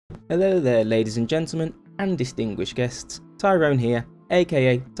Hello there ladies and gentlemen and distinguished guests, Tyrone here,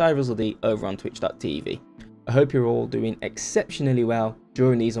 aka TyruzzleD over on twitch.tv. I hope you're all doing exceptionally well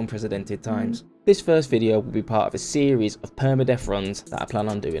during these unprecedented times. This first video will be part of a series of permadeath runs that I plan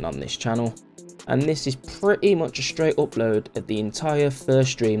on doing on this channel, and this is pretty much a straight upload of the entire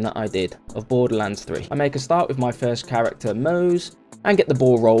first stream that I did of Borderlands 3. I make a start with my first character Moze and get the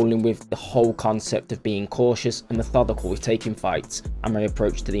ball rolling with the whole concept of being cautious and methodical with taking fights and my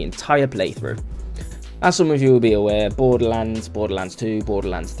approach to the entire playthrough. As some of you will be aware, Borderlands, Borderlands 2,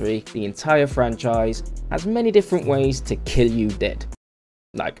 Borderlands 3, the entire franchise has many different ways to kill you dead.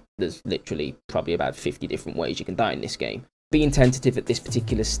 Like, there's literally probably about 50 different ways you can die in this game. Being tentative at this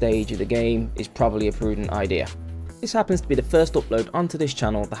particular stage of the game is probably a prudent idea. This happens to be the first upload onto this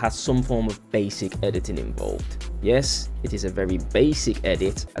channel that has some form of basic editing involved. Yes, it is a very basic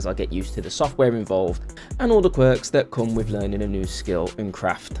edit as I get used to the software involved and all the quirks that come with learning a new skill and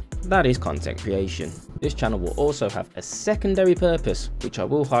craft. That is content creation. This channel will also have a secondary purpose, which I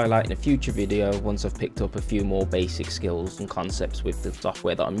will highlight in a future video once I've picked up a few more basic skills and concepts with the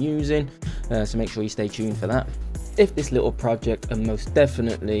software that I'm using, so make sure you stay tuned for that. If this little project, and most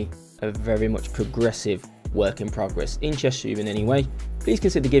definitely a very much progressive work in progress, interests you in any way, please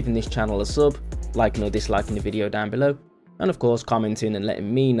consider giving this channel a sub, liking or disliking the video down below, and of course commenting and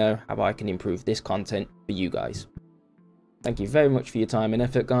letting me know how I can improve this content for you guys. Thank you very much for your time and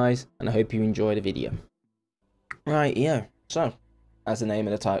effort guys, and I hope you enjoy the video. Right, yeah, so as the name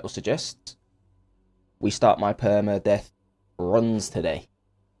of the title suggests, we start my perma-death runs today.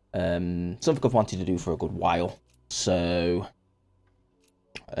 Something I've wanted to do for a good while, so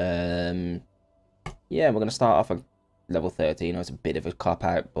yeah, we're going to start off at level 30. You know, it's a bit of a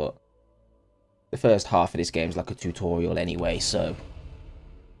cop-out, but the first half of this game is like a tutorial anyway, so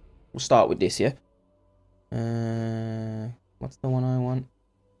we'll start with this here. What's the one I want?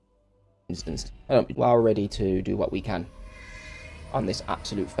 Instance. While we're ready to do what we can on this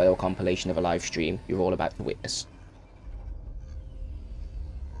absolute fail compilation of a live stream you're all about to witness.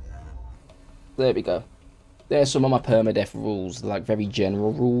 There we go. There's some of my permadeath rules, like very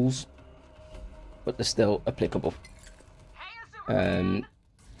general rules, but they're still applicable.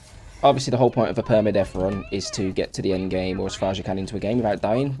 Obviously the whole point of a permadeath run is to get to the end game or as far as you can into a game without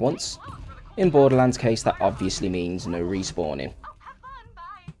dying once. In Borderlands case, that obviously means no respawning.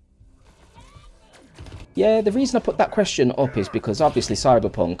 Yeah, the reason I put that question up is because obviously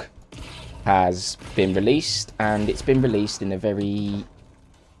Cyberpunk has been released, and it's been released in a very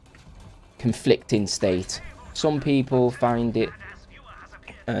conflicting state. Some people find it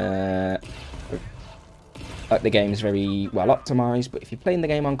like the game is very well optimized, but if you're playing the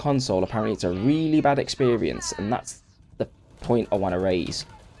game on console, apparently it's a really bad experience, and that's the point I want to raise.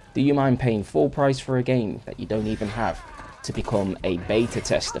 Do you mind paying full price for a game that you don't even have to become a beta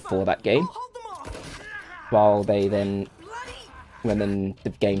tester for that game? While they then, when the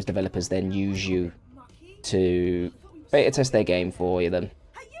game's developers then use you to beta test their game for them,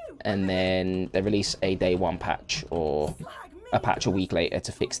 and then they release a day one patch or a patch a week later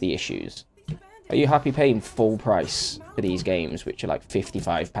to fix the issues. Are you happy paying full price for these games, which are like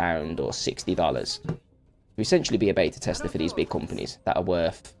 £55 or $60? To essentially be a beta tester for these big companies that are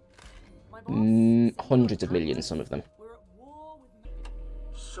worth hundreds of millions, some of them.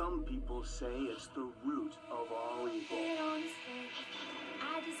 Some people say it's the root of all evil.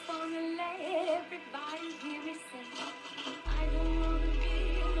 I just wanna let everybody hear me say, I don't wanna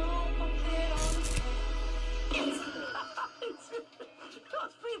be alone,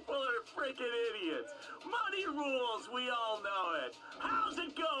 those people are freaking idiots. Money rules, we all know it. How's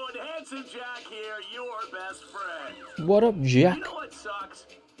it going? Handsome Jack here, your best friend. What up, Jack? You know what sucks?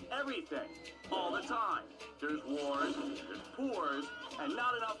 Everything. All the time. There's wars, there's poors, and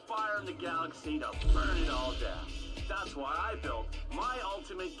not enough fire in the galaxy to burn it all down. That's why I built my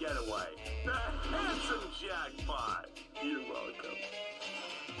ultimate getaway, the Handsome Jackpot. You're welcome.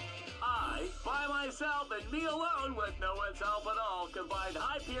 I, by myself and me alone with no one's help at all, combined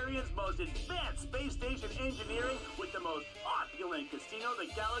Hyperion's most advanced space station engineering with the most opulent casino the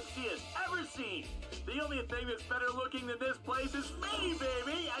galaxy has ever seen. The only thing that's better looking than this place is me,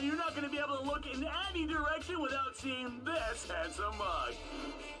 baby! And you're not going to be able to look in any direction without seeing this handsome mug.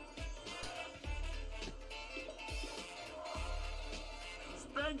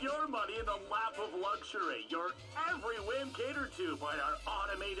 Spend your money in the lap of luxury. Your every whim catered to by our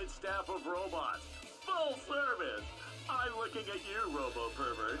automated staff of robots. Full service. I'm looking at you,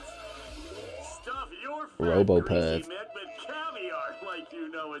 robo-perverts. Stuff your Robo-perv. greasy mitt with caviar, like you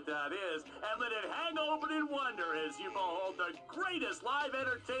know what that is, and let it hang open in wonder as you behold the greatest live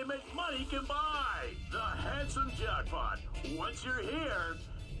entertainment money can buy. The Handsome Jackpot. Once you're here,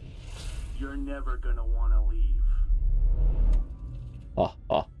 you're never gonna want to leave.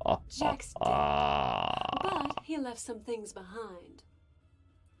 Jack's dead, but he left some things behind.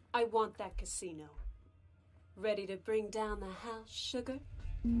 I want that casino. Ready to bring down the house, sugar?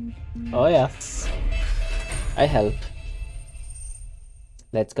 Oh yes. I help.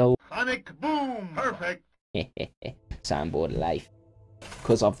 Let's go. Sonic boom! Perfect! Soundboard life.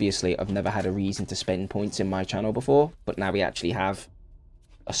 Because obviously I've never had a reason to spend points in my channel before, but now we actually have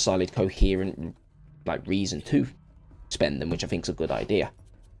a solid, coherent, like, reason to spend them, which I think is a good idea.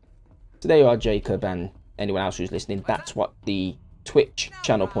 So there you are, Jacob, and anyone else who's listening. That's what the Twitch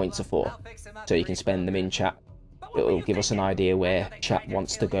channel points are for. So you can spend them in chat. It'll give us an idea where chat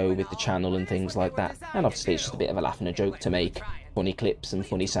wants to go with the channel and things like that. And obviously it's just a bit of a laugh and a joke to make funny clips and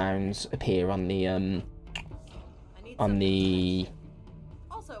funny sounds appear on the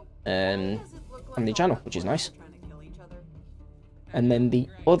channel, which is nice. And then the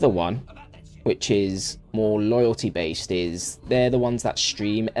other one, which is more loyalty based, is they're the ones that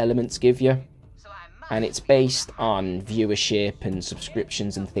Stream Elements give you, and it's based on viewership and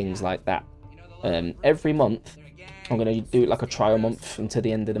subscriptions and things like that. Every month I'm going to do it like a trial month until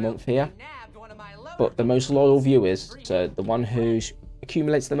the end of the month here, but the most loyal viewers, so the one who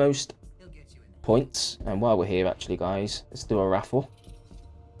accumulates the most points, and while we're here actually guys, let's do a raffle,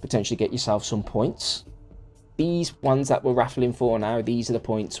 potentially get yourself some points. These ones that we're raffling for now, these are the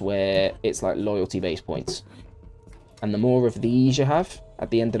points where it's like loyalty based points, and the more of these you have at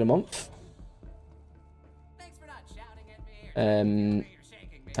the end of the month, I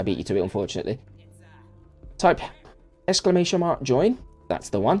beat you to it unfortunately. Type !join, that's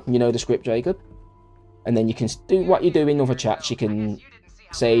the one, you know the script, Jacob, and then you can do what you do in other chats. You can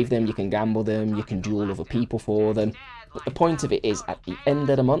save them, you can gamble them, you can duel other people for them, but the point of it is at the end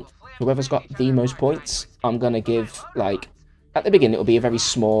of the month, whoever's got the most points, I'm going to give, like, at the beginning it'll be a very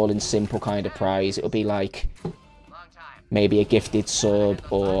small and simple kind of prize. It'll be like maybe a gifted sub,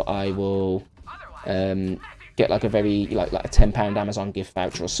 or I will get like a very like a £10 Amazon gift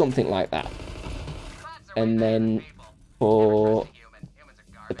voucher or something like that. And then for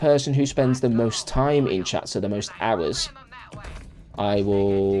the person who spends the most time in chat, so the most hours, I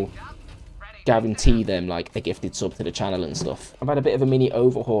will guarantee them like a gifted sub to the channel and stuff. I've had a bit of a mini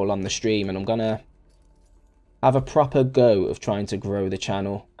overhaul on the stream, and I'm gonna have a proper go of trying to grow the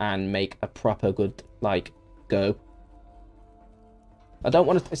channel and make a proper good like go. I don't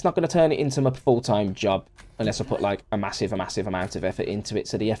want to, it's not going to turn it into my full-time job unless I put like a massive amount of effort into it.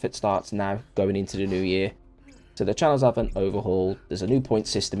 So the effort starts now going into the new year. So the channels have an overhaul. There's a new point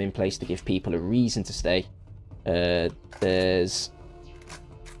system in place to give people a reason to stay. There's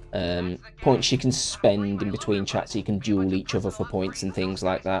points you can spend in between chats, so you can duel each other for points and things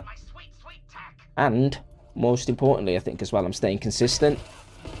like that. And most importantly, I think as well, I'm staying consistent.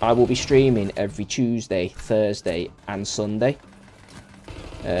 I will be streaming every Tuesday, Thursday and Sunday,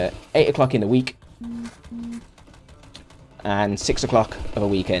 8 o'clock in the week and 6 o'clock of a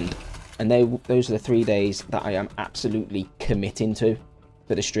weekend, and those are the 3 days that I am absolutely committing to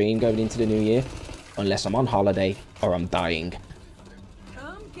for the stream going into the new year, unless I'm on holiday or I'm dying.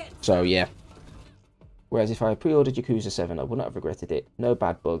 So yeah. Whereas if I pre-ordered Yakuza 7, I would not have regretted it. No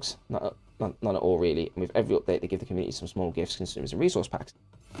bad bugs, none at all really. And with every update, they give the community some small gifts, consumers, and resource packs.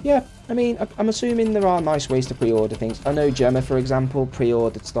 Yeah, I mean, I'm assuming there are nice ways to pre-order things. I know Gemma, for example,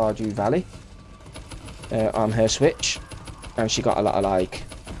 pre-ordered Stardew Valley on her Switch, and she got a lot of like,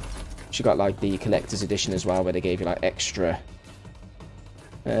 she got like the collector's edition as well, where they gave you like extra,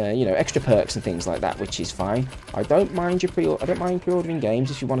 you know, extra perks and things like that, which is fine. I don't mind pre-ordering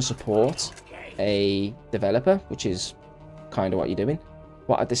games if you want to support a developer, which is kind of what you're doing.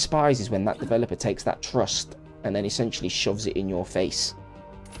 What I despise is when that developer takes that trust and then essentially shoves it in your face.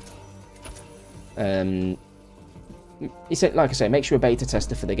 He said, like I say, makes you a beta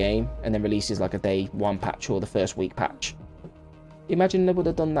tester for the game and then releases like a day one patch or the first week patch. Imagine they would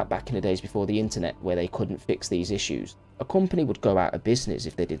have done that back in the days before the internet, where they couldn't fix these issues. A company would go out of business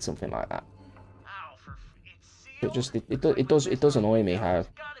if they did something like that. It does annoy me how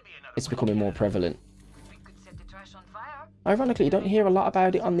it's becoming more prevalent. Ironically, you don't hear a lot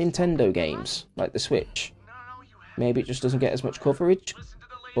about it on Nintendo games like the Switch. Maybe it just doesn't get as much coverage,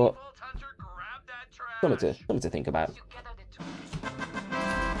 but something to think about.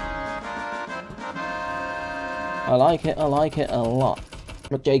 I like it a lot.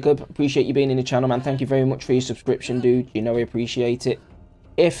 But Jacob, appreciate you being in the channel, man. Thank you very much for your subscription, dude. You know I appreciate it.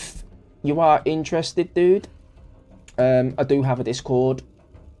 If you are interested, dude, I do have a Discord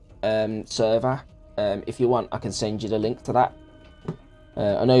server. If you want, I can send you the link to that.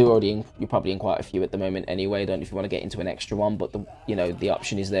 I know you're probably in quite a few at the moment anyway. Don't know if you want to get into an extra one, but the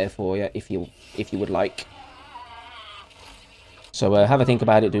option is there for you if you would like. So have a think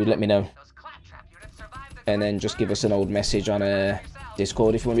about it, dude. Let me know, and then just give us an old message on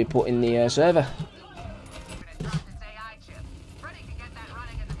Discord if you want to be put in the server.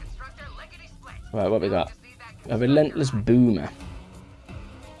 Right, what we got? A relentless boomer.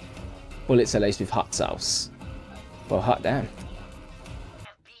 Bullets are laced with hot sauce. Well, hot damn.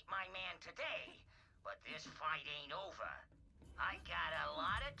 Beat my man today, but this fight ain't over. I got a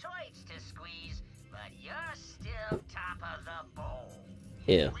lot of toys to squeeze, but you're still top of the bowl.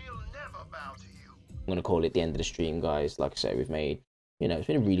 Yeah. We'll never bow to you. I'm gonna call it the end of the stream, guys. Like I say, we've made, it's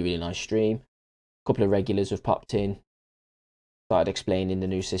been a really, really nice stream. A couple of regulars have popped in. Started explaining the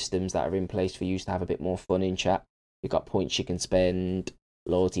new systems that are in place for you to have a bit more fun in chat. You've got points you can spend,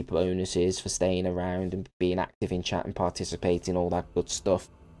 loyalty bonuses for staying around and being active in chat and participating, all that good stuff.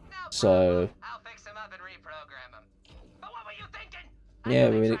 So I'll fix him up and reprogram him. But what were you thinking? yeah,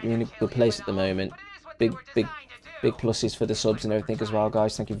 we're in a good place at the moment. Big pluses for the subs and everything as well,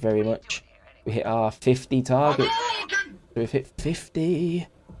 guys. Thank you very much. We hit our 50 target. We've hit 50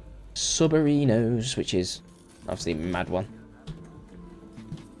 subarinos, which is obviously a mad one.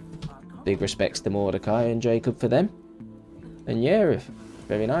 Big respects to Mordecai and Jacob for them. And yeah,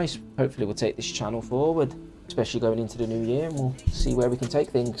 very nice. Hopefully we'll take this channel forward, especially going into the new year, and we'll see where we can take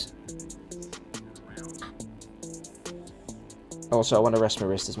things. Also, I want to rest my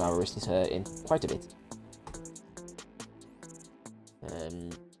wrist as my wrist is hurting quite a bit.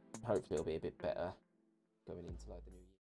 Hopefully it'll be a bit better going into like the new year.